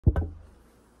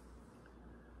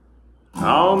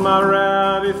All my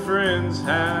rowdy friends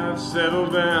have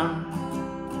settled down,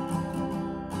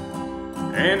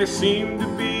 and they seem to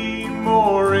be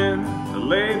more in a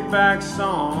laid-back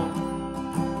song.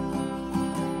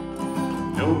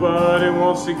 Nobody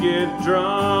wants to get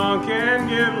drunk and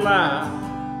get loud.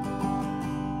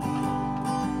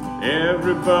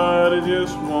 Everybody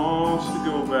just wants to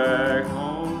go back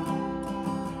home.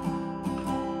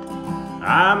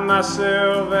 I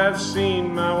myself have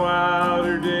seen my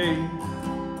wilder days,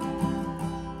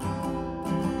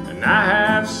 and I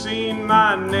have seen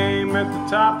my name at the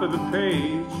top of the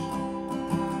page.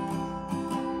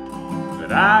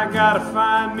 But I gotta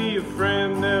find me a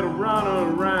friend that'll run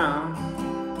around,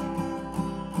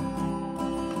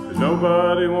 'cause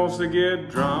nobody wants to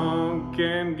get drunk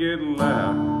and get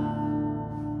loud.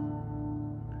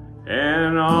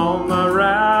 And all my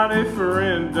rowdy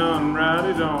friends done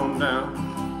rowdied on down.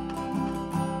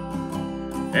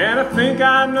 And I think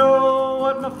I know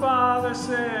what my father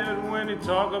said when he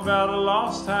talked about a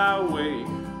lost highway.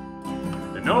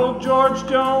 And old George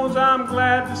Jones, I'm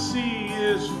glad to see,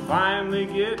 is finally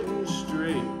getting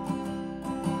straight.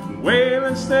 And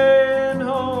Waylon staying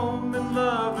home and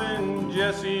loving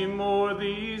Jesse more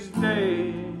these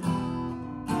days.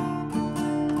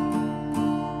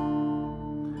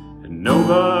 And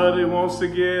nobody wants to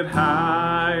get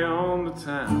high on the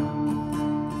town.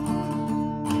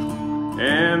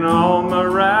 And all my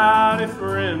rowdy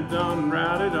friends done